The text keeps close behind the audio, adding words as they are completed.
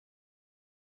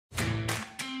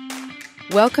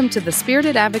Welcome to the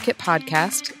Spirited Advocate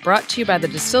podcast, brought to you by the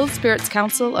Distilled Spirits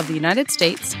Council of the United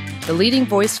States, the leading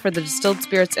voice for the distilled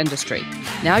spirits industry.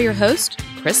 Now your host,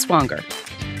 Chris Swanger.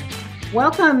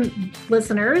 Welcome,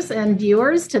 listeners and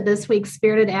viewers, to this week's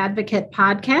Spirited Advocate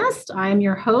podcast. I'm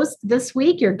your host this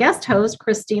week, your guest host,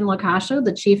 Christine Locascio,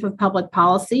 the Chief of Public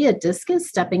Policy at DISCUS,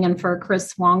 stepping in for Chris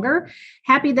Swanger.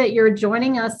 Happy that you're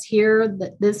joining us here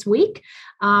this week.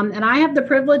 And I have the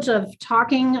privilege of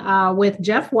talking with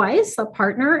Jeff Weiss, a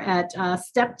partner at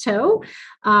Steptoe,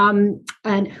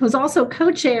 and who's also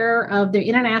co-chair of the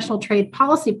International Trade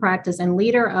Policy Practice and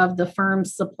leader of the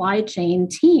firm's supply chain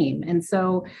team. And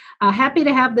so happy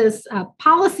to have this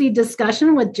policy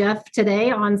discussion with Jeff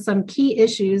today on some key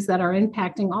issues that are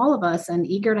impacting all of us, and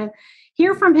eager to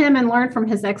hear from him and learn from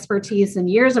his expertise and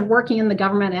years of working in the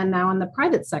government and now in the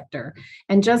private sector.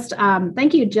 And just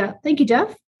thank you, Jeff. Thank you,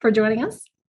 Jeff, for joining us.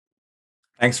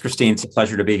 Thanks, Christine. It's a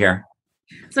pleasure to be here.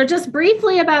 So just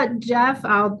briefly about Jeff,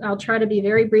 I'll try to be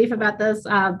very brief about this,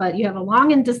 but you have a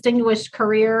long and distinguished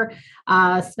career,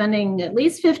 spending at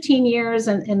least 15 years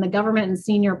in the government and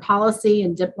senior policy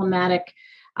and diplomatic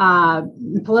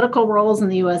political roles in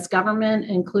the U.S. government,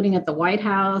 including at the White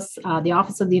House, the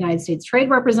Office of the United States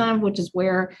Trade Representative, which is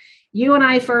where you and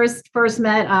I first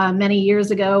met many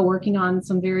years ago, working on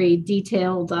some very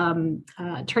detailed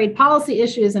trade policy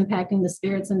issues impacting the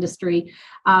spirits industry,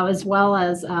 as well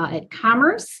as at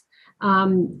Commerce.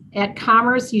 At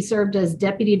Commerce, you served as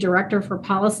Deputy Director for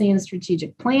Policy and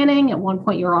Strategic Planning. At one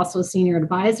point, you were also a Senior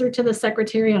Advisor to the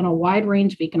Secretary on a wide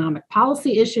range of economic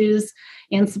policy issues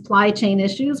and supply chain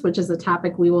issues, which is a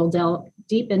topic we will delve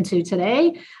deep into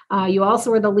today. You also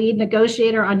were the lead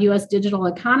negotiator on U.S. digital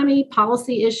economy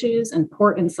policy issues and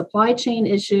port and supply chain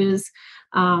issues,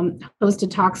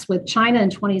 hosted talks with China in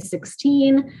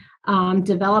 2016,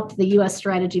 developed the U.S.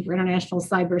 strategy for international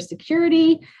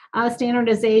cybersecurity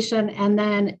standardization, and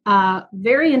then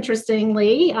very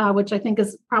interestingly, which I think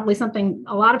is probably something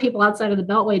a lot of people outside of the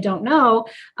Beltway don't know,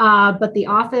 but the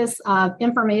Office of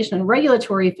Information and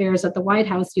Regulatory Affairs at the White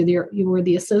House, you were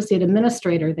the associate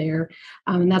administrator there,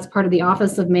 and that's part of the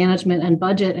Office of Management and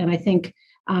Budget, and I think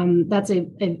that's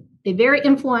a very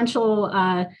influential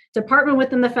department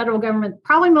within the federal government.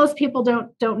 Probably most people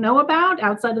don't know about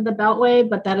outside of the Beltway,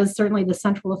 but that is certainly the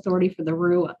central authority for the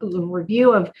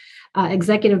review of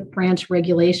executive branch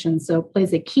regulations. So it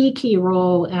plays a key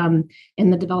role in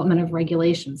the development of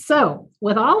regulations. So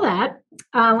with all that,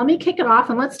 let me kick it off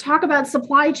and let's talk about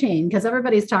supply chain, because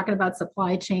everybody's talking about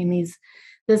supply chain these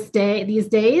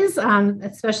days,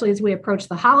 especially as we approach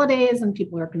the holidays and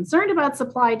people are concerned about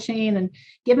supply chain. And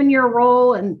given your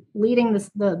role in leading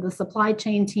the supply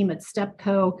chain team at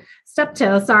Steptoe,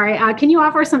 can you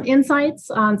offer some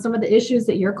insights on some of the issues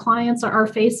that your clients are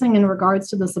facing in regards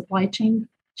to the supply chain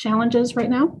challenges right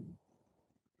now?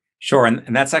 Sure,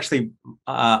 and that's actually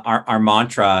our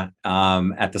mantra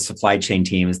at the supply chain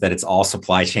team, is that it's all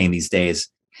supply chain these days.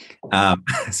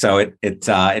 So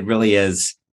it really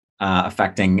is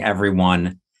affecting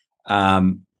everyone.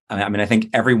 I think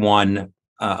everyone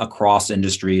across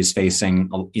industry is facing,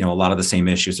 a lot of the same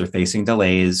issues. They're facing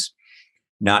delays,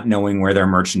 not knowing where their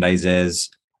merchandise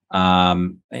is.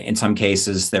 In some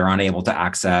cases, they're unable to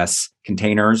access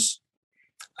containers,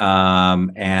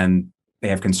 and they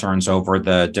have concerns over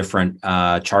the different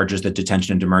charges, the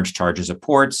detention and demurrage charges at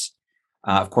ports.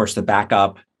 Of course, the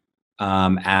backup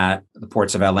at the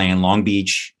ports of LA and Long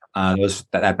Beach.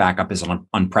 That backup is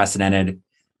unprecedented.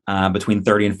 Between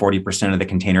 30 and 40% of the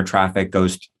container traffic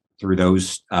goes through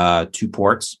those two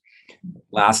ports.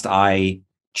 Last I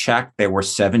checked, there were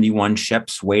 71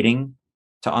 ships waiting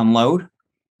to unload.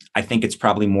 I think it's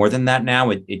probably more than that now.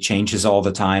 It changes all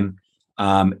the time.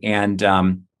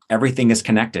 And everything is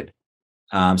connected.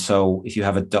 So if you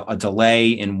have a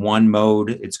delay in one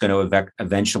mode, it's going to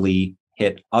eventually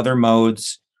hit other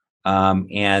modes.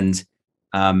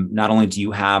 Not only do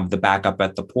you have the backup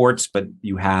at the ports, but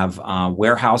you have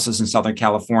warehouses in Southern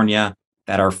California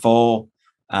that are full.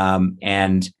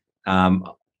 And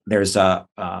there's a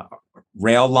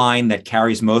rail line that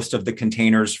carries most of the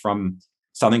containers from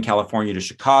Southern California to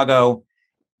Chicago.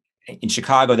 In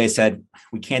Chicago, they said,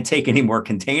 we can't take any more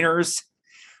containers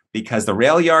because the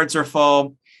rail yards are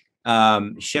full.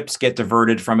 Ships get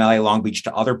diverted from LA Long Beach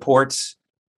to other ports,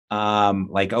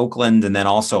 like Oakland, and then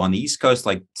also on the East Coast,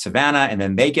 like Savannah, and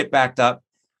then they get backed up.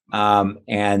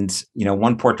 And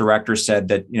one port director said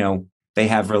that, they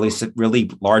have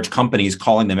really large companies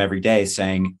calling them every day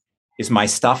saying, is my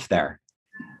stuff there?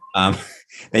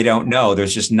 They don't know.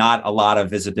 There's just not a lot of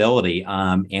visibility.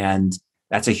 And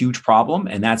that's a huge problem.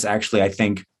 And that's actually, I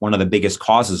think, one of the biggest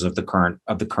causes of the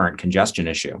current congestion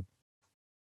issue.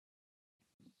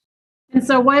 And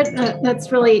so what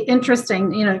that's really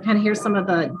interesting, to kind of hear some of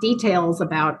the details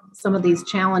about some of these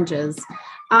challenges.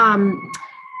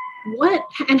 What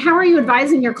and how are you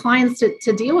advising your clients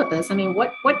to deal with this? I mean,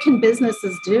 what can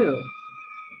businesses do?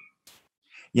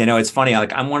 It's funny.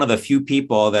 Like, I'm one of the few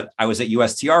people that I was at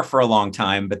USTR for a long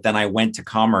time, but then I went to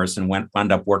commerce and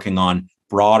wound up working on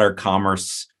broader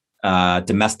commerce,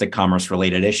 domestic commerce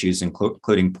related issues,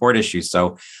 including port issues.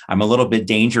 So I'm a little bit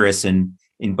dangerous in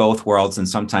both worlds, and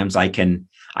sometimes I can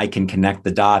connect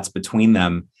the dots between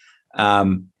them.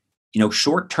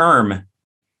 Short term,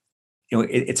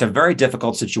 it's a very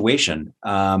difficult situation.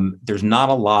 There's not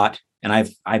a lot. And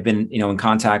I've been, in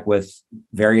contact with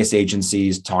various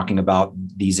agencies talking about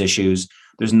these issues.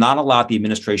 There's not a lot the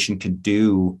administration could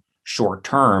do short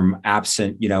term,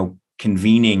 absent,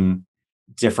 convening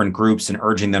different groups and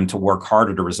urging them to work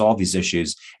harder to resolve these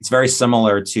issues. It's very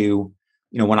similar to,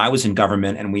 when I was in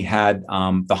government and we had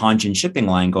the Hanjin shipping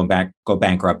line go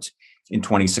bankrupt in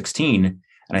 2016, and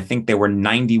I think there were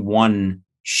 91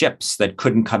 ships that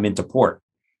couldn't come into port.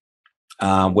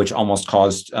 Which almost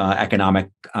caused economic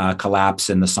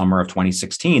collapse in the summer of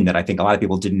 2016 that I think a lot of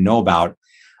people didn't know about.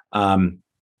 And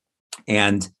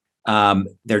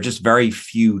there are just very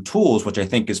few tools, which I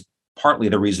think is partly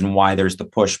the reason why there's the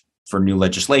push for new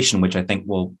legislation, which I think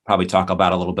we'll probably talk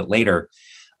about a little bit later.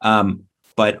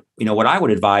 But what I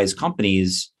would advise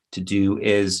companies to do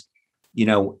is,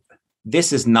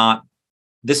 this is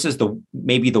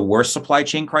maybe the worst supply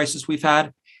chain crisis we've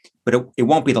had, but it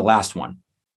won't be the last one.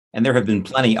 And there have been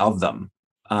plenty of them.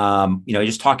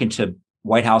 Just talking to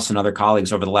White House and other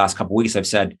colleagues over the last couple of weeks, I've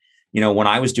said, when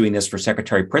I was doing this for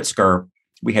Secretary Pritzker,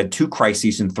 we had 2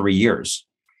 crises in 3 years.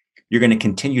 You're going to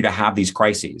continue to have these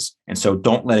crises. And so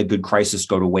don't let a good crisis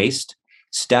go to waste.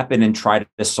 Step in and try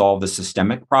to solve the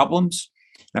systemic problems.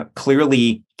 Now,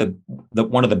 clearly, the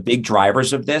one of the big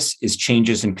drivers of this is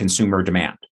changes in consumer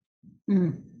demand.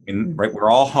 Right,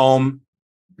 we're all home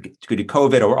due to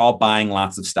COVID, or we're all buying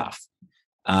lots of stuff.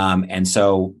 And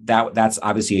so that's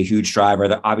obviously a huge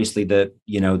driver. Obviously, the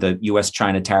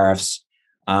U.S.-China tariffs,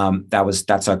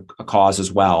 that's a cause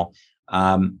as well.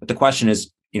 But the question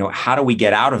is, how do we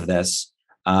get out of this,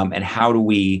 and how do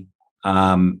we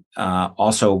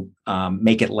also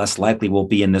make it less likely we'll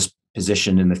be in this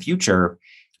position in the future?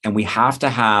 And we have to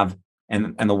have,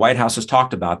 and the White House has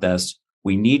talked about this,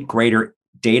 we need greater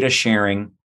data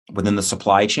sharing within the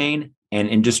supply chain and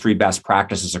industry best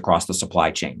practices across the supply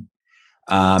chain.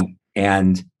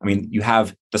 And I mean, you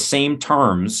have the same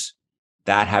terms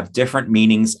that have different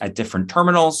meanings at different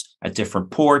terminals, at different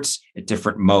ports, at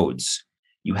different modes.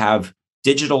 You have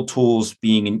digital tools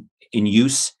being in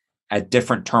use at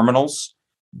different terminals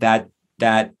that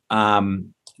the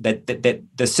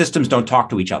systems don't talk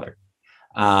to each other.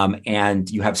 And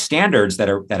you have standards that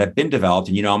have been developed,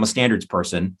 and I'm a standards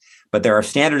person, but there are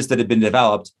standards that have been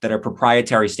developed that are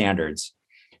proprietary standards.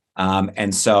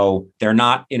 And so they're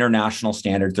not international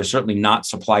standards. They're certainly not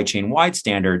supply chain wide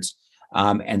standards.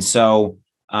 And so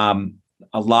a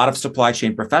lot of supply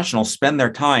chain professionals spend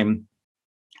their time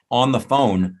on the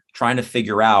phone trying to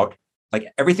figure out, like,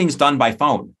 everything's done by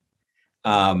phone,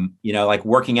 like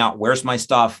working out, where's my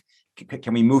stuff?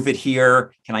 Can we move it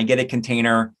here? Can I get a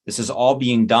container? This is all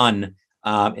being done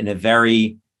in a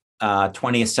very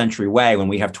 20th century way when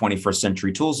we have 21st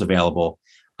century tools available.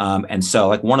 And so,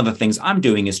 like, one of the things I'm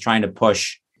doing is trying to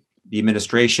push the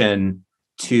administration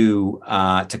to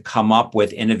come up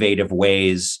with innovative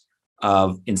ways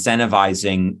of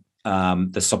incentivizing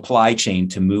the supply chain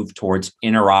to move towards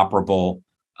interoperable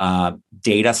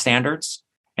data standards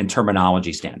and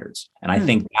terminology standards. And I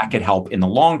think that could help in the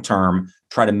long term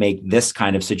try to make this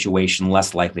kind of situation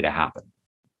less likely to happen.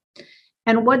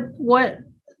 And what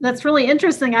that's really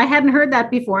interesting. I hadn't heard that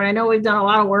before. And I know we've done a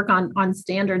lot of work on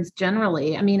standards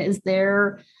generally. I mean, is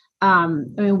there,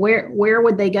 where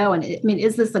would they go? And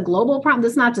is this a global problem?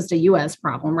 This is not just a US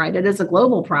problem, right? It is a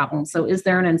global problem. So is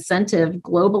there an incentive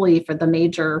globally for the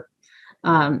major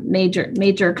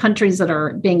countries that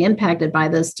are being impacted by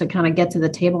this to kind of get to the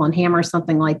table and hammer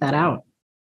something like that out?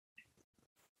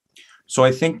 So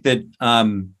I think that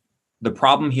the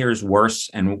problem here is worse,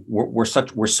 and we're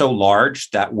so large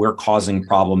that we're causing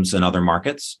problems in other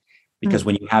markets, because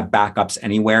when you have backups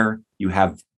anywhere, you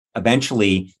have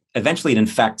eventually it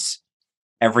infects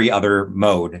every other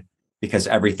mode because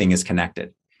everything is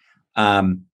connected. But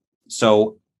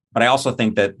I also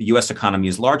think that the U.S. economy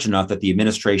is large enough that the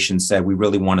administration said, we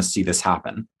really want to see this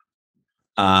happen,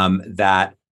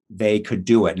 that they could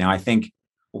do it. Now, I think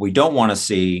what we don't want to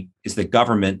see is the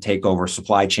government take over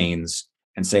supply chains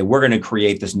and say, we're going to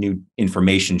create this new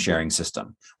information sharing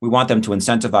system. We want them to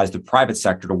incentivize the private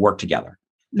sector to work together.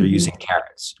 They're using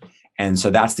carrots. And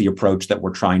so that's the approach that we're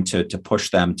trying to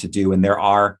push them to do. And there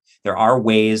are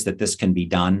ways that this can be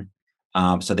done.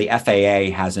 So the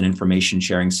FAA has an information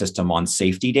sharing system on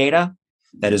safety data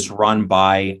that is run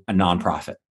by a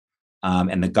nonprofit.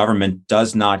 And the government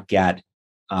does not get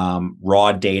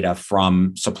raw data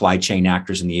from supply chain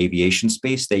actors in the aviation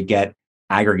space. They get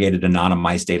aggregated,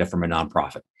 anonymized data from a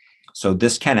nonprofit. So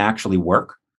this can actually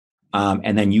work.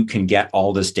 And then you can get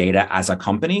all this data as a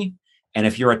company. And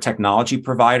if you're a technology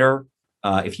provider,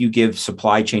 if you give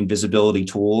supply chain visibility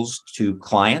tools to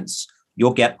clients,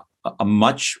 you'll get a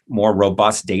much more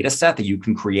robust data set that you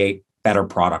can create better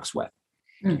products with.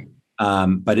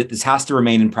 But this has to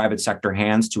remain in private sector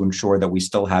hands to ensure that we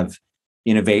still have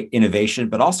innovation,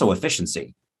 but also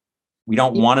efficiency. We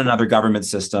don't want another government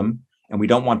system, and we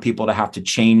don't want people to have to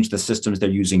change the systems they're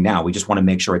using now. We just want to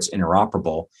make sure it's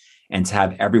interoperable and to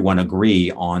have everyone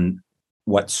agree on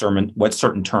what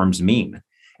certain terms mean.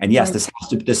 And yes, this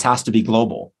has to be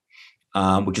global,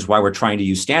 which is why we're trying to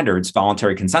use standards,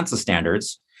 voluntary consensus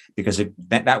standards, because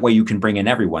that way you can bring in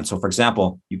everyone. So, for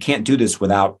example, you can't do this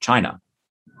without China.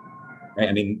 Right?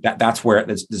 I mean, that's where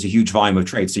there's a huge volume of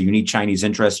trade. So you need Chinese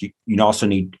interest. You also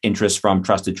need interest from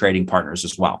trusted trading partners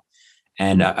as well.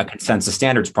 And a consensus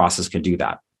standards process could do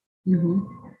that. Mm-hmm.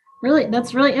 Really,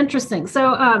 that's really interesting.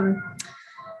 So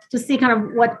to see kind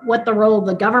of what the role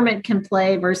the government can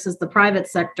play versus the private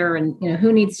sector, and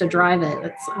who needs to drive it.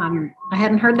 It's I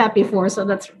hadn't heard that before, so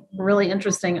that's a really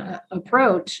interesting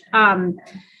approach.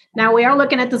 Now we are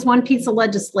looking at this one piece of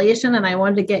legislation, and I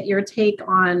wanted to get your take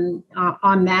on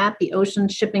that, the Ocean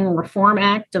Shipping Reform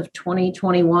Act of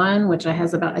 2021, which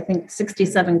has about, I think,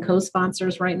 67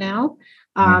 co-sponsors right now.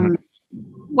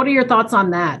 What are your thoughts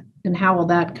on that, and how will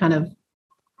that kind of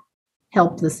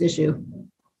help this issue?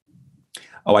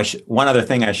 Oh, one other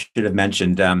thing I should have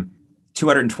mentioned,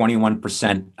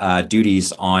 221%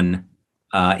 duties on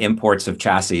imports of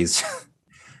chassis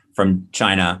from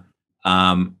China.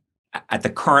 At the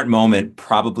current moment,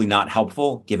 probably not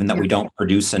helpful, given that we don't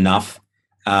produce enough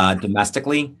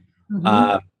domestically.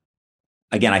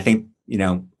 Again, I think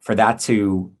for that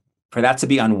to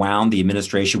be unwound, the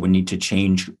administration would need to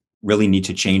change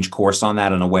course on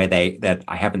that in a way that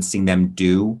I haven't seen them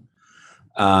do.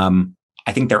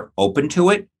 I think they're open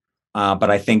to it, but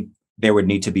I think there would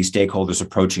need to be stakeholders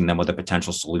approaching them with a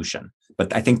potential solution.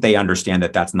 But I think they understand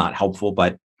that that's not helpful.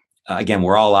 But again,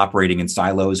 we're all operating in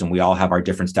silos, and we all have our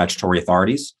different statutory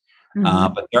authorities.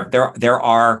 But there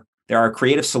are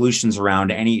creative solutions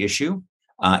around any issue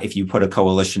if you put a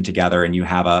coalition together and you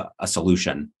have a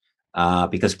solution.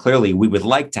 Because clearly, we would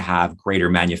like to have greater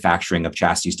manufacturing of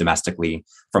chassis domestically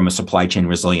from a supply chain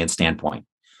resilience standpoint.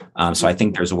 So I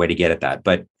think there's a way to get at that.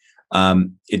 But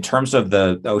in terms of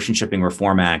the Ocean Shipping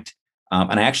Reform Act,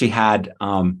 and I actually had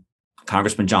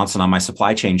Congressman Johnson on my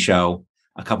supply chain show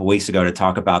a couple of weeks ago to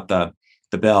talk about the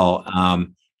bill.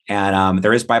 And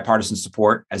there is bipartisan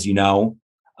support, as you know.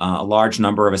 A large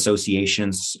number of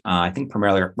associations, I think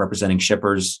primarily representing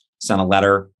shippers, sent a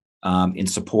letter in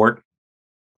support.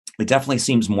 It definitely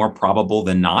seems more probable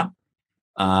than not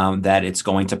that it's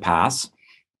going to pass.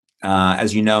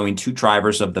 As you know, two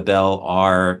drivers of the bill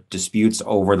are disputes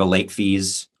over the late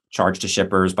fees charged to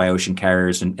shippers by ocean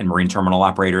carriers and marine terminal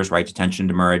operators, right? Detention,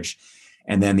 demurrage,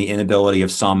 and then the inability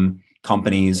of some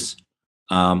companies,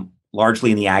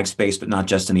 largely in the ag space, but not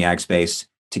just in the ag space,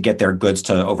 to get their goods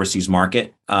to overseas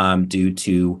market due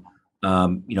to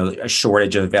a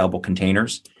shortage of available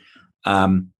containers.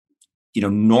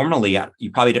 Normally, a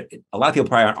lot of people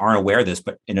probably aren't aware of this,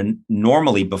 but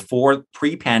normally before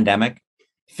pre-pandemic,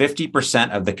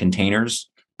 50% of the containers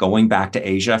going back to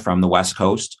Asia from the West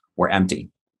Coast were empty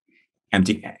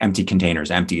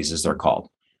containers, empties as they're called.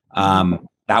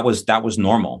 That was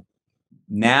normal.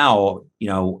 Now,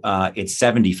 it's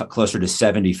closer to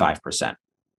 75%.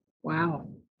 Wow.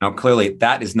 Now, clearly,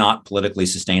 that is not politically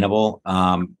sustainable.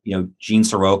 Gene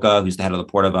Soroka, who's the head of the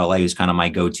Port of LA, who's kind of my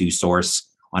go-to source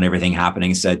on everything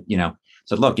happening, said,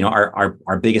 look,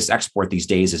 our biggest export these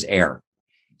days is air,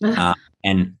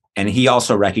 and he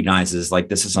also recognizes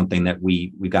this is something that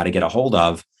we got to get a hold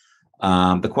of.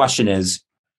 The question is,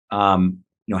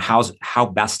 how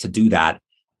best to do that.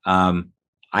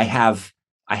 I have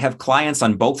clients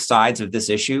on both sides of this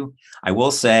issue. I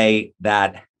will say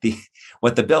that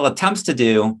what the bill attempts to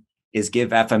do is give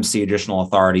FMC additional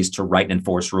authorities to write and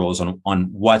enforce rules on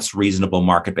what's reasonable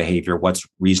market behavior, what's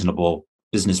reasonable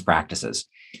business practices.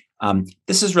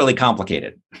 This is really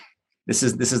complicated. This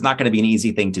is not going to be an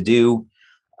easy thing to do.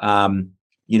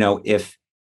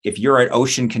 If you're an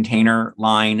ocean container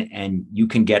line and you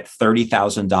can get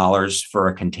 $30,000 for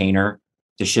a container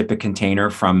to ship a container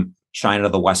from China to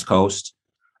the West Coast,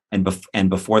 and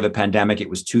before the pandemic, it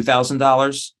was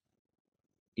 $2,000.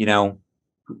 You know,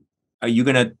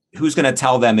 who's going to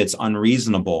tell them it's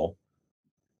unreasonable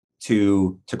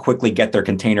to quickly get their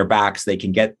container back so they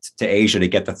can get to Asia to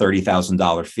get the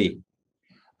 $30,000 fee?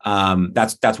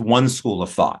 That's one school of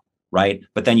thought, right?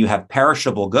 But then you have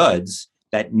perishable goods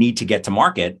that need to get to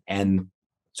market. And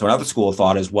so another school of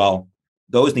thought is, well,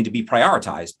 those need to be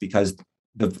prioritized because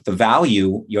the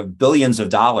value, you have billions of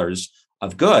dollars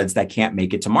of goods that can't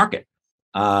make it to market.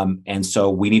 And so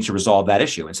we need to resolve that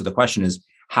issue. And so the question is,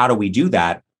 how do we do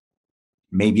that?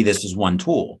 Maybe this is one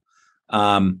tool.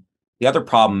 The other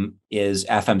problem is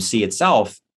FMC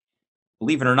itself,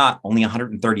 believe it or not, only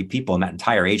 130 people in that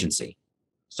entire agency.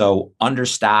 So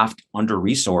understaffed,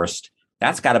 under-resourced,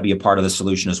 that's got to be a part of the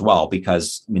solution as well,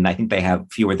 because I think they have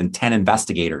fewer than 10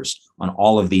 investigators on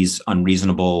all of these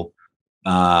unreasonable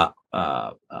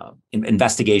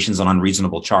investigations on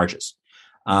unreasonable charges.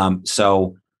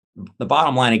 So the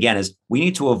bottom line again is we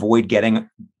need to avoid getting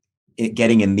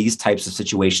in these types of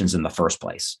situations in the first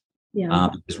place. Yeah.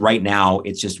 Because right now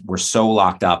it's just, we're so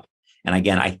locked up. And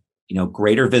again,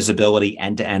 greater visibility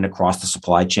end to end across the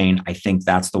supply chain. I think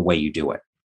that's the way you do it.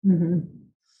 Mm-hmm.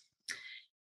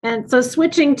 And so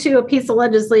switching to a piece of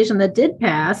legislation that did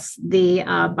pass, the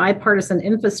bipartisan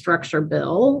infrastructure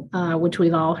bill, which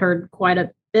we've all heard quite a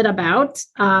bit about,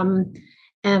 and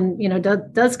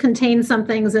does contain some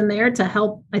things in there to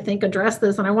help, I think, address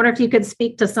this. And I wonder if you could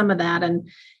speak to some of that. And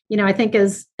I think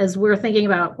as we're thinking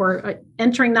about, we're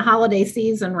entering the holiday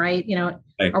season, right?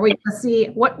 Are we going to see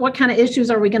what kind of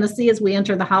issues are we going to see as we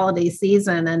enter the holiday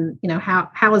season? And,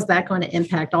 how is that going to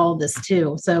impact all of this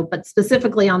too? So, but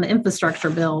specifically on the infrastructure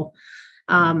bill,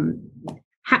 how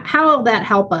will that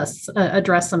help us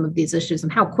address some of these issues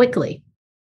and how quickly?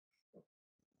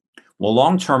 Well,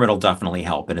 long term, it'll definitely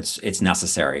help, and it's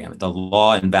necessary. The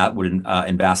law would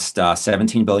invest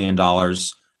 $17 billion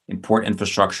in port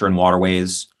infrastructure and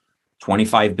waterways,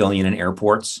 $25 billion in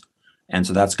airports, and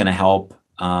so that's going to help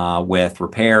with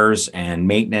repairs and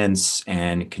maintenance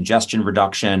and congestion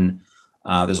reduction.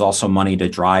 There's also money to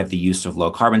drive the use of low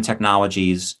carbon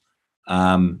technologies.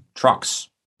 Trucks.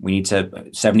 We need to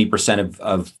 70%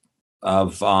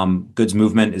 of goods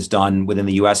movement is done within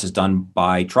the U.S. is done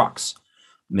by trucks.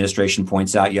 Administration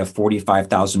points out you have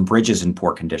 45,000 bridges in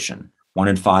poor condition, 1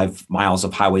 in 5 miles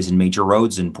of highways and major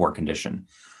roads in poor condition.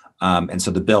 And so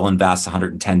the bill invests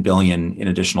 $110 billion in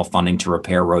additional funding to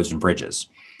repair roads and bridges.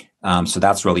 So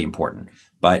that's really important,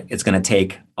 but it's going to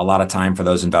take a lot of time for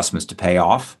those investments to pay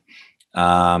off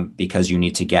because you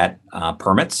need to get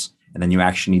permits, and then you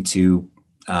actually need to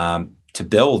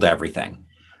build everything.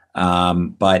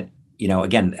 But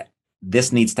again,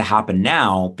 this needs to happen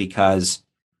now because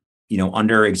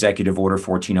under Executive Order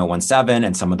 14017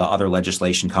 and some of the other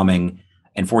legislation coming,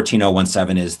 and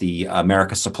 14017 is the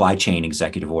America Supply Chain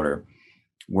Executive Order.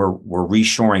 We're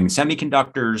reshoring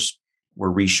semiconductors.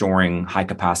 We're reshoring high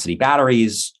capacity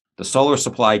batteries, the solar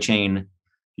supply chain.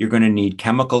 You're going to need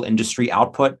chemical industry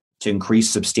output to increase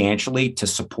substantially to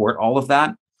support all of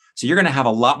that. So you're going to have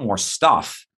a lot more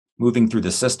stuff moving through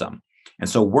the system. And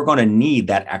so we're going to need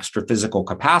that extra physical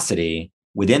capacity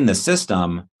within the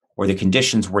system, or the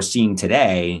conditions we're seeing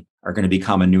today are going to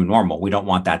become a new normal. We don't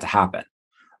want that to happen.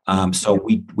 So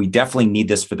we definitely need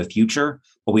this for the future,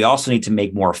 but we also need to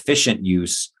make more efficient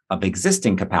use of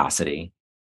existing capacity,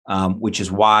 which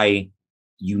is why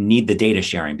you need the data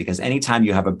sharing, because anytime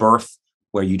you have a berth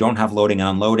where you don't have loading and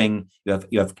unloading,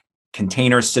 you have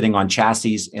containers sitting on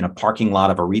chassis in a parking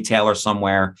lot of a retailer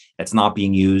somewhere that's not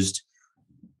being used.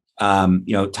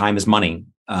 Time is money.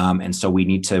 And so we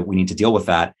need to deal with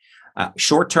that.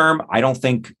 Short term, I don't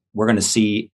think we're going to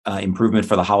see improvement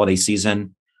for the holiday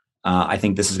season. I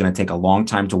think this is going to take a long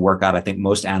time to work out. I think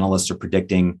most analysts are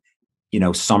predicting,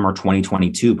 summer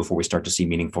 2022 before we start to see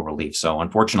meaningful relief. So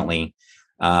unfortunately,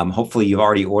 hopefully you've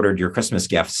already ordered your Christmas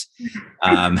gifts.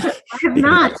 I have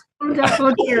not.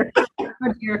 Oh dear.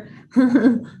 Oh dear.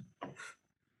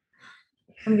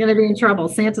 I'm going to be in trouble.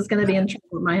 Santa's going to be in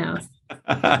trouble at my house.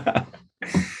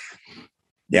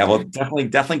 Yeah, we'll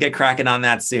definitely get cracking on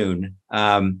that soon.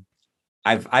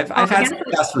 I've had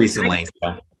success recently.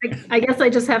 I guess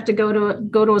I just have to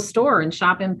go to a store and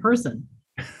shop in person.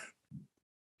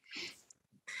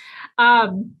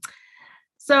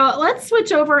 So let's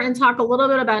switch over and talk a little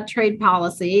bit about trade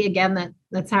policy. Again,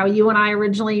 that's how you and I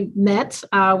originally met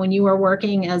when you were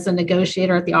working as a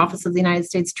negotiator at the Office of the United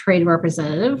States Trade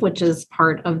Representative, which is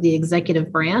part of the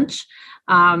executive branch.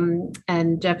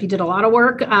 And Jeff, you did a lot of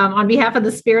work on behalf of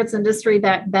the spirits industry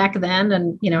back then,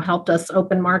 and helped us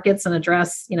open markets and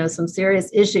address some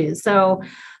serious issues. So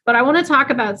But I want to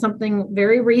talk about something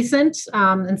very recent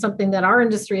and something that our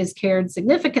industry has cared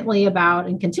significantly about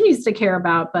and continues to care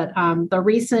about. But the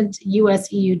recent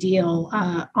US-EU deal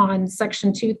on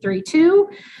Section 232,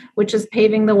 which is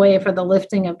paving the way for the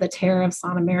lifting of the tariffs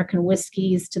on American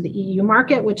whiskeys to the EU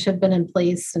market, which have been in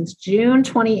place since June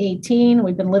 2018.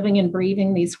 We've been living and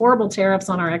breathing these horrible tariffs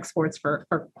on our exports for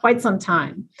quite some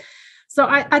time. So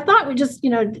I thought we just,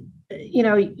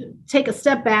 take a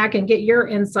step back and get your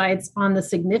insights on the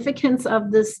significance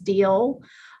of this deal.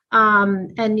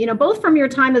 And, both from your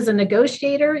time as a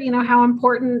negotiator, how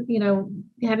important,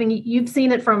 you've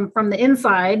seen it from the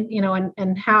inside,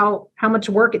 and how much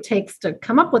work it takes to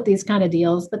come up with these kind of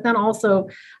deals, but then also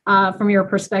from your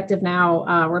perspective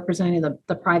now representing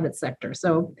the private sector.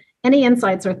 So any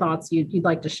insights or thoughts you'd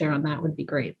like to share on that would be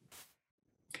great.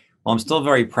 Well, I'm still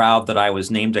very proud that I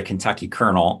was named a Kentucky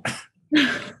colonel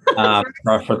for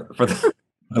the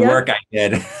work I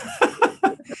did.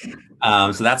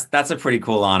 So that's a pretty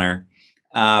cool honor.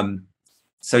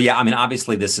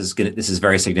 Obviously this is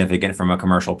very significant from a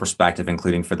commercial perspective,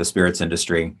 including for the spirits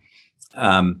industry.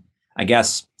 I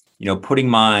guess, putting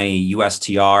my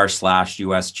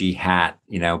USTR/USG hat,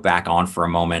 back on for a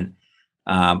moment.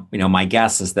 My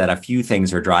guess is that a few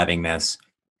things are driving this.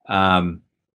 One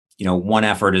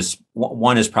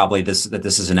is probably that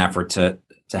this is an effort to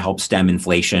help stem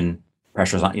inflation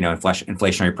pressures on,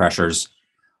 inflationary pressures,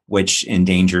 which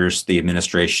endangers the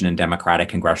administration and Democratic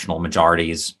congressional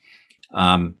majorities.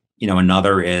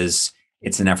 Another is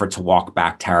it's an effort to walk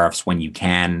back tariffs when you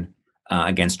can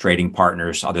against trading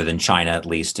partners other than China, at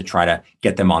least, to try to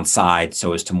get them on side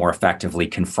so as to more effectively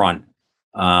confront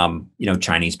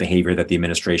Chinese behavior that the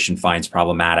administration finds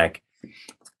problematic.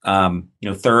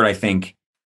 Third, I think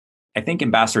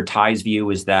Ambassador Tai's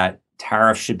view is that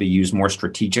tariffs should be used more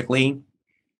strategically.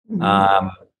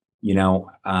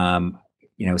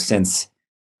 Since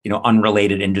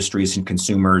unrelated industries and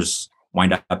consumers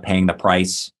wind up paying the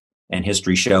price, and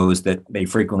history shows that they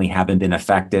frequently haven't been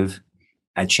effective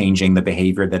at changing the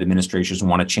behavior that administrations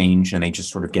want to change, and they just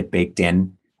sort of get baked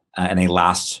in and they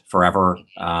last forever.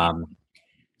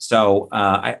 So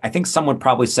I think some would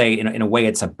probably say, in a way,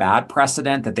 it's a bad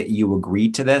precedent that the EU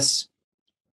agreed to this,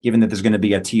 given that there's going to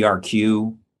be a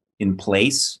TRQ in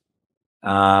place.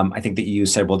 I think the EU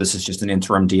said, well, this is just an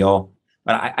interim deal.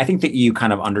 But I think the EU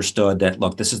kind of understood that,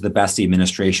 look, this is the best the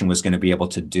administration was going to be able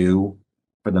to do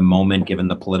for the moment, given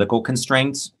the political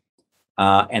constraints,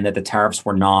 and that the tariffs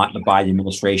were not the Biden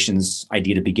administration's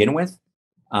idea to begin with.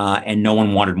 And no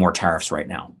one wanted more tariffs right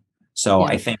now. So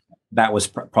I think that was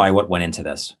probably what went into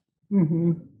this.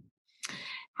 Mm-hmm.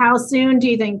 How soon do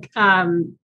you think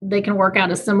they can work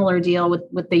out a similar deal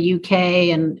with the UK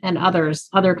and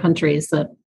other countries that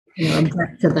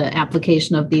object to the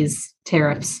application of these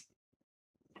tariffs?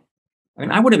 I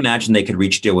mean, I would imagine they could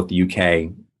reach a deal with the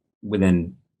UK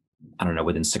within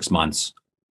 6 months. I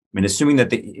mean, assuming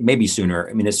that maybe sooner.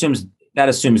 I mean, assumes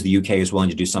the UK is willing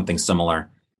to do something similar.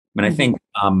 I mean, I think,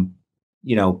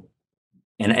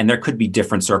 and there could be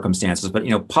different circumstances, but,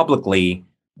 publicly,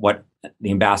 what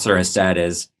the ambassador has said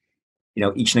is,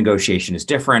 each negotiation is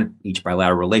different. Each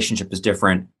bilateral relationship is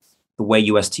different. The way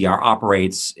USTR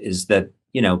operates is that,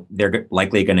 they're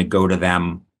likely going to go to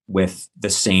them with the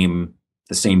same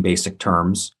basic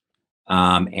terms.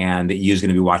 And the EU is going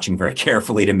to be watching very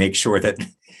carefully to make sure that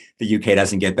the UK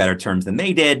doesn't get better terms than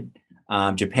they did.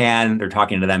 Japan, they're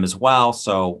talking to them as well.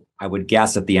 So I would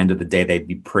guess at the end of the day, they'd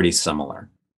be pretty similar.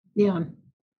 Yeah.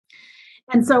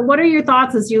 And so what are your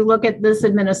thoughts as you look at this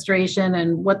administration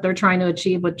and what they're trying to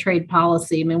achieve with trade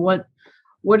policy? I mean,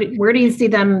 where do you see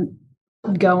them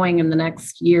going in the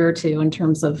next year or two in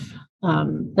terms of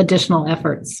additional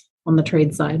efforts on the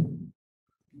trade side?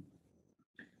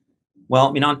 Well,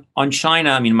 I mean, on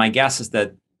China, I mean, my guess is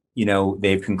that,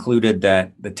 they've concluded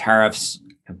that the tariffs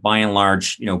have by and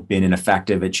large, been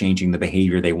ineffective at changing the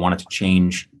behavior they wanted to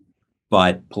change,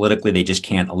 but politically they just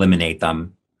can't eliminate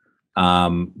them.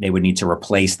 They would need to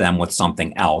replace them with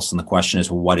something else. And the question is,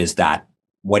 well, what is that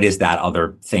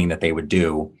other thing that they would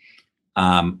do?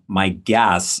 My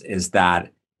guess is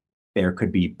that there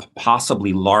could be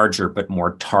possibly larger but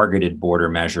more targeted border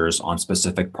measures on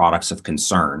specific products of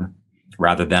concern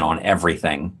rather than on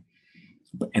everything.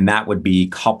 And that would be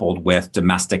coupled with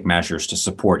domestic measures to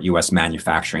support U.S.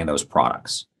 manufacturing of those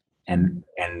products. And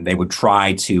they would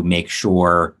try to make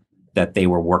sure that they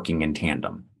were working in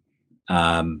tandem.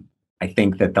 I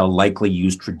think that they'll likely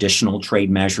use traditional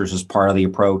trade measures as part of the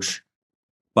approach.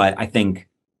 But I think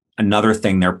another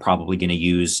thing they're probably going to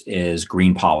use is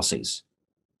green policies,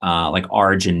 like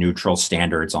origin neutral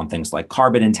standards on things like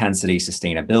carbon intensity,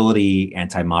 sustainability,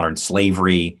 anti-modern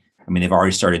slavery. I mean, they've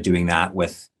already started doing that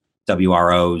with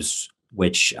WROs,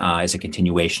 which is a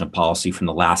continuation of policy from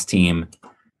the last team.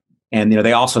 And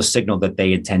they also signaled that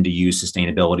they intend to use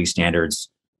sustainability standards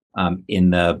in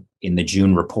the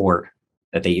June report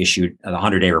that they issued, the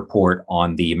 100-day report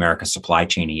on the America Supply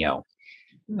Chain EO.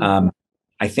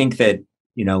 I think that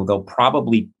they'll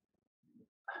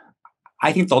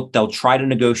try to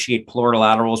negotiate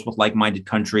plurilaterals with like-minded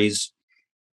countries.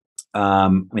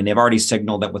 They've already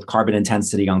signaled that with carbon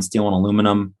intensity on steel and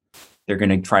aluminum, they're going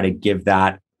to try to give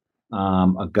that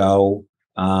a go.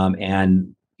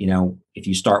 If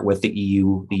you start with the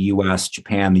EU, the US,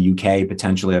 Japan, the UK,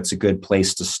 potentially that's a good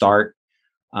place to start.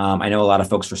 I know a lot of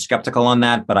folks are skeptical on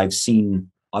that, but I've seen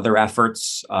other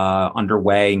efforts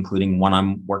underway, including one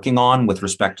I'm working on with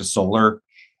respect to solar,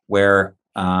 where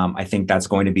I think that's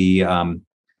going to be a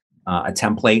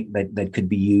template that could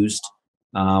be used,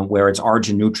 where it's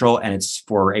origin neutral and it's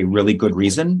for a really good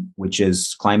reason, which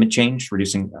is climate change,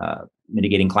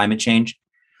 mitigating climate change.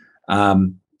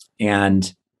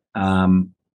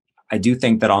 I do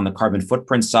think that on the carbon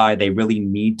footprint side, they really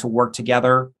need to work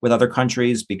together with other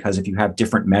countries, because if you have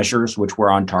different measures, which we're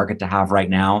on target to have right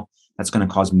now, that's going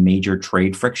to cause major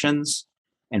trade frictions.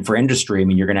 And for industry,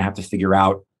 you're going to have to figure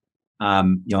out,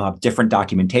 you'll have different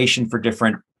documentation for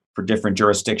different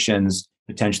jurisdictions,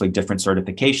 potentially different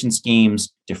certification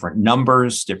schemes, different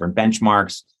numbers, different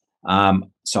benchmarks.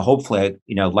 So hopefully,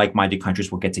 like-minded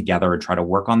countries will get together and try to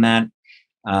work on that.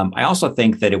 I also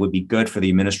think that it would be good for the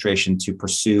administration to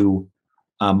pursue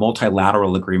a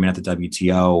multilateral agreement at the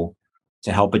WTO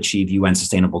to help achieve UN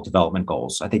Sustainable Development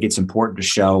Goals. I think it's important to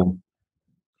show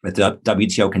that the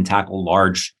WTO can tackle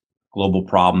large global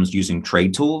problems using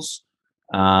trade tools,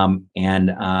 and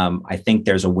I think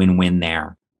there's a win-win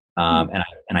there. And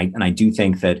I do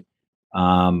think that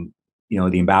the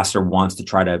ambassador wants to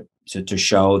try to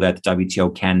show that the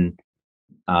WTO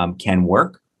can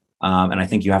work. And I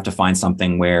think you have to find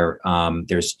something where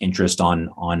there's interest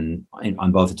on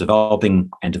both the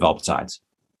developing and developed sides.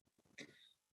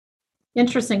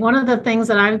 Interesting. One of the things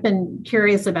that I've been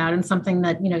curious about, and something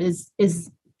that is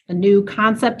a new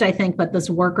concept, I think, but this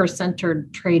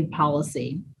worker-centered trade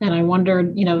policy. And I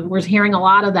wondered, we're hearing a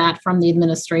lot of that from the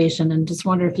administration, and just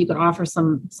wonder if you could offer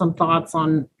some thoughts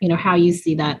on how you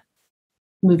see that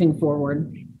moving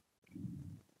forward.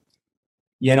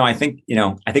 I think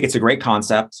it's a great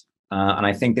concept. And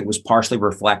I think that was partially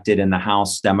reflected in the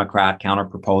House Democrat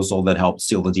counterproposal that helped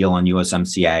seal the deal on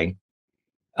USMCA.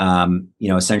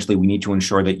 Essentially, we need to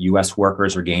ensure that U.S.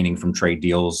 workers are gaining from trade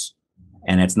deals.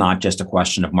 And it's not just a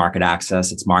question of market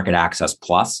access, it's market access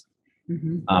plus.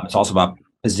 Mm-hmm. It's also about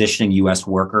positioning U.S.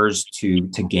 workers to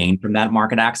gain from that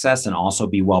market access and also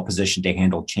be well positioned to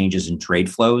handle changes in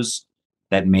trade flows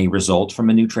that may result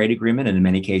from a new trade agreement. And in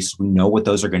many cases, we know what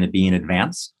those are going to be in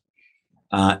advance.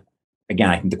 Again,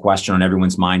 I think the question on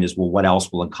everyone's mind is, well, what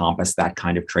else will encompass that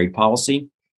kind of trade policy?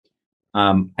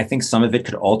 I think some of it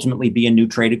could ultimately be in new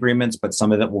trade agreements, but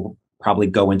some of it will probably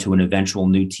go into an eventual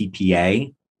new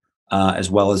TPA, as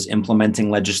well as implementing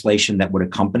legislation that would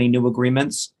accompany new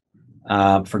agreements.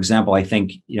 For example, I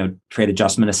think trade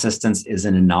adjustment assistance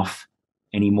isn't enough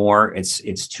anymore.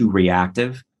 It's too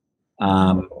reactive.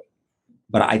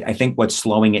 But I think what's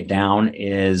slowing it down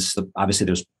is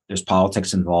obviously there's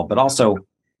politics involved, but also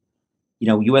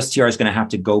USTR is going to have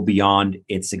to go beyond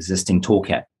its existing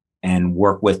toolkit and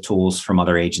work with tools from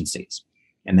other agencies.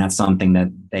 And that's something that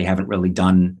they haven't really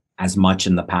done as much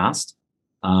in the past.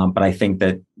 But I think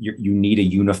that you need a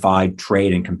unified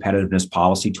trade and competitiveness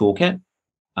policy toolkit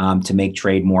to make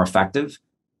trade more effective.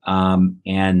 I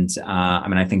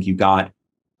think you got,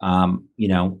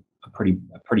 a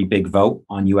pretty big vote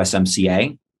on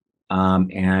USMCA.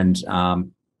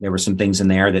 There were some things in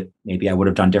there that maybe I would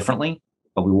have done differently,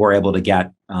 but we were able to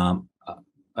get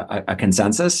a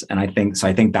consensus. And I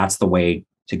think that's the way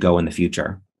to go in the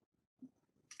future.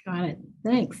 Got it.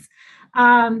 Thanks.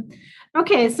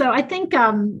 Okay, so I think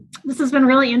this has been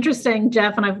really interesting,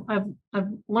 Jeff, and I've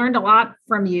learned a lot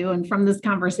from you and from this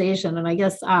conversation. And I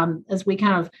guess as we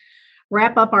kind of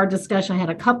wrap up our discussion, I had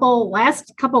a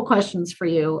last couple questions for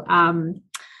you.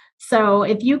 So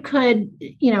if you could,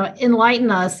 enlighten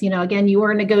us, again, you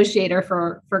were a negotiator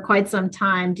for quite some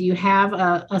time. Do you have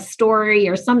a story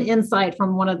or some insight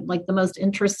from one of the most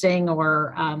interesting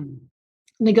or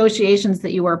negotiations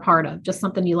that you were a part of? Just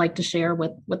something you like to share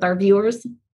with our viewers?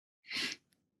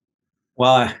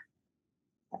 Well,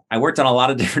 I worked on a lot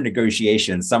of different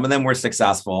negotiations. Some of them were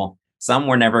successful. Some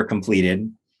were never completed.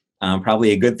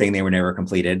 Probably a good thing they were never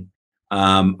completed.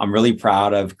 I'm really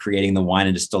proud of creating the wine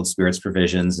and distilled spirits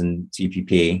provisions in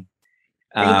TPP.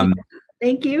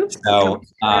 Thank you. So,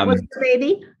 that was the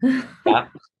baby. Yeah.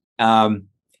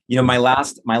 My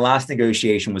last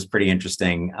negotiation was pretty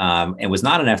interesting. It was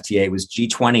not an FTA. It was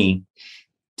G20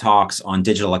 talks on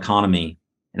digital economy,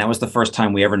 and that was the first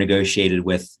time we ever negotiated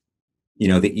with,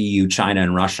 the EU, China,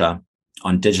 and Russia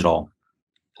on digital.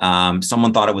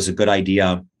 Someone thought it was a good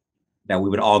idea that we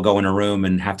would all go in a room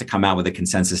and have to come out with a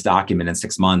consensus document in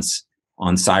 6 months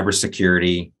on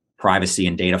cybersecurity, privacy,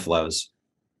 and data flows,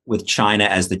 with China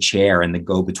as the chair and the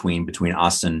go-between between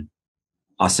us and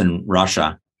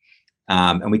Russia.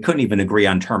 And we couldn't even agree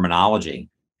on terminology.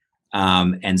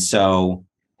 And so,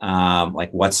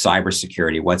 what's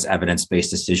cybersecurity? What's evidence-based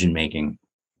decision-making?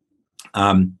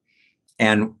 And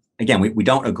again, we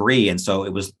don't agree. And so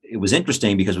it was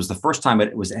interesting because it was the first time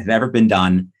it had ever been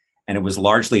done. And it was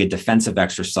largely a defensive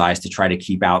exercise to try to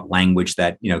keep out language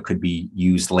that, could be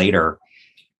used later.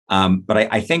 But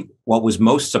I think what was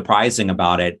most surprising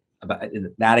about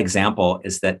that example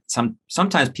is that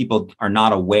sometimes people are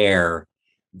not aware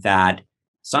that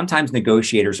sometimes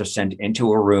negotiators are sent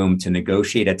into a room to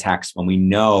negotiate a text when we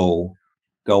know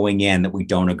going in that we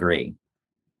don't agree,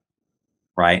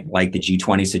 right? Like the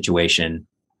G20 situation.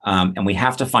 And we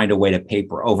have to find a way to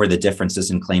paper over the differences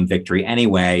and claim victory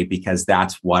anyway, because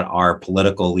that's what our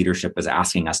political leadership is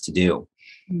asking us to do.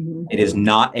 Mm-hmm. It is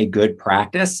not a good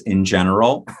practice in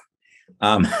general,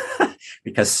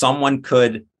 because someone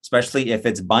could, especially if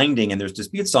it's binding and there's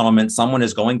dispute settlement, someone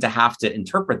is going to have to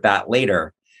interpret that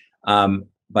later.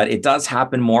 But it does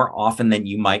happen more often than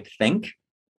you might think,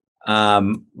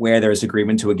 where there's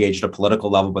agreement to engage at a political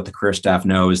level, but the career staff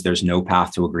knows there's no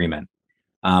path to agreement.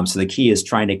 So the key is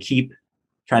trying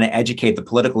to educate the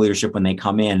political leadership when they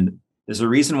come in. There's a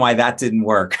reason why that didn't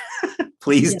work.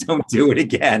 Please don't do it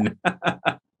again.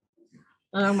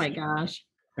 Oh my gosh.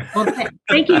 Well,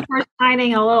 thank you for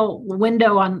shining a little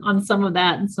window on some of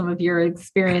that and some of your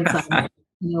experience on,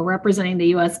 representing the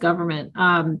U.S. government.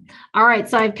 All right.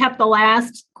 So I've kept the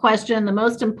last question, the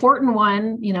most important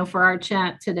one, for our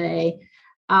chat today.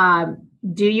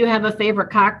 Do you have a favorite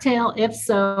cocktail? If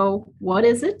so, what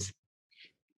is it?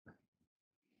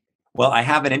 Well, I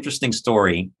have an interesting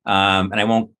story, and I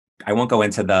won't go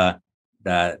into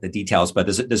the details, but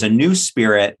there's a new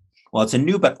spirit. Well, it's a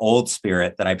new but old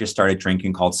spirit that I've just started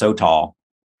drinking called Sotol.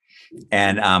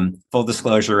 And full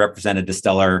disclosure, represent a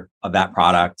distiller of that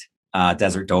product,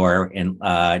 Desert Door in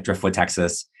Driftwood,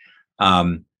 Texas.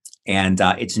 And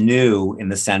it's new in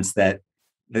the sense that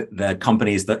the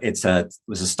company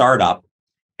was a startup,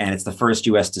 and it's the first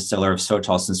U.S. distiller of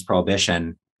Sotol since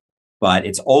Prohibition. But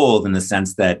it's old in the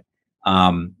sense that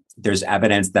there's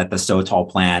evidence that the Sotol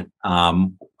plant,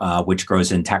 which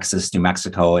grows in Texas, New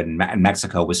Mexico, and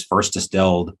Mexico, was first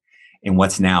distilled in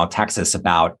what's now Texas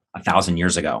about 1,000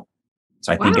 years ago.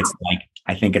 So I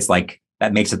think it's like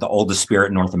that makes it the oldest spirit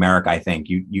in North America. I think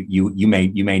you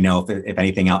may know if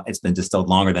anything else, it's been distilled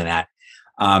longer than that.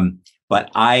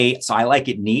 But I like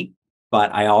it neat,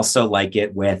 but I also like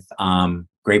it with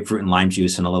grapefruit and lime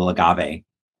juice and a little agave.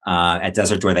 At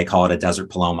Desert Door, they call it a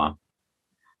Desert Paloma.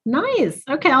 Nice.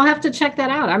 Okay, I'll have to check that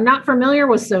out. I'm not familiar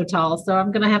with Sotol, so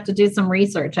I'm going to have to do some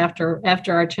research after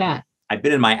our chat. I've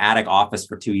been in my attic office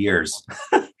for 2 years,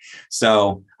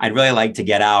 so I'd really like to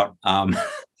get out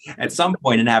at some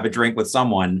point and have a drink with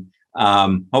someone.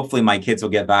 Hopefully, my kids will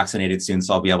get vaccinated soon,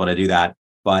 so I'll be able to do that.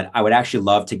 But I would actually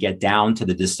love to get down to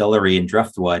the distillery in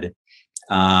Driftwood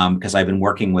because I've been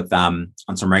working with them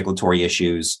on some regulatory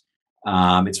issues.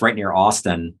 It's right near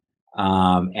Austin.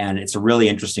 And it's a really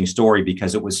interesting story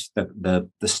because it was the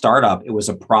startup. It was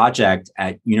a project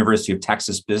at University of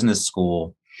Texas Business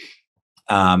School.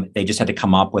 They just had to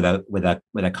come up with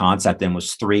a concept, and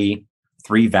was three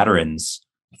veterans,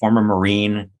 former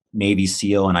Marine, Navy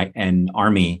SEAL, and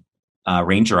Army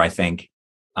Ranger, I think.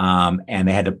 And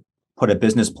they had to put a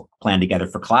business plan together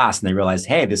for class, and they realized,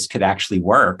 hey, this could actually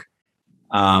work.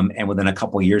 And within a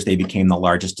couple of years, they became the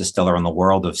largest distiller in the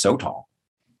world of Sotol.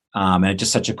 And it's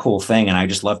just such a cool thing. And I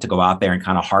just love to go out there and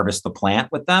kind of harvest the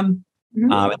plant with them,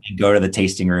 and go to the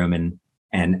tasting room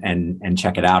and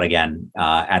check it out again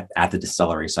at the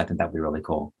distillery. So I think that'd be really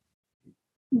cool.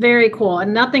 Very cool.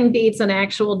 And nothing beats an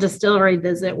actual distillery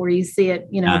visit where you see it,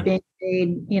 being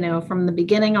made, from the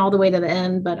beginning all the way to the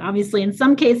end. But obviously in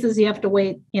some cases you have to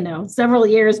wait, several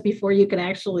years before you can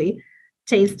actually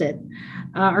taste it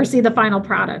or see the final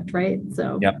product, right?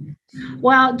 So, yep.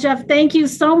 Well, Jeff, thank you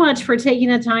so much for taking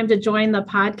the time to join the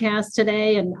podcast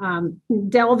today and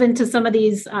delve into some of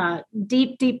these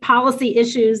deep policy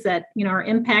issues that, are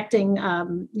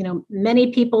impacting,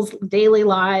 many people's daily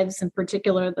lives, in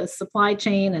particular the supply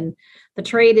chain and the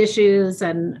trade issues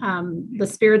and the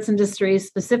spirits industry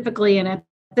specifically. And at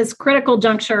this critical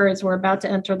juncture as we're about to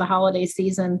enter the holiday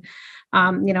season,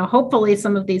 hopefully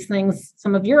some of these things,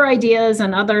 some of your ideas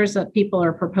and others that people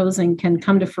are proposing can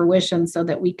come to fruition so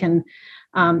that we can,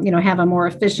 have a more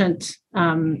efficient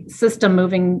system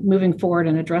moving forward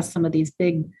and address some of these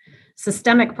big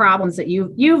systemic problems that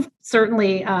you've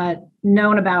certainly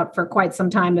known about for quite some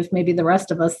time, if maybe the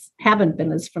rest of us haven't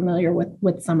been as familiar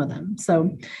with some of them.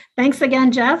 So thanks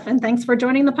again, Jeff, and thanks for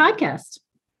joining the podcast.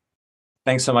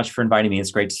 Thanks so much for inviting me.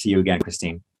 It's great to see you again,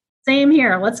 Christine. Same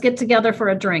here. Let's get together for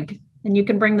a drink, and you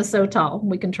can bring the Sotal.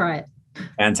 We can try it.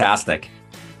 Fantastic.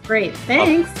 Great.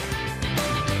 Thanks.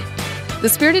 The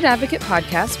Spirited Advocate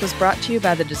podcast was brought to you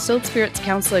by the Distilled Spirits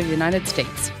Council of the United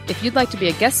States. If you'd like to be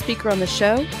a guest speaker on the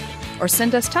show or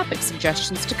send us topic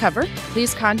suggestions to cover,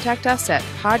 please contact us at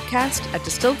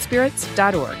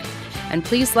podcast@distilledspirits.org. And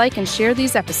please like and share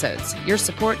these episodes. Your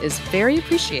support is very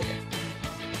appreciated.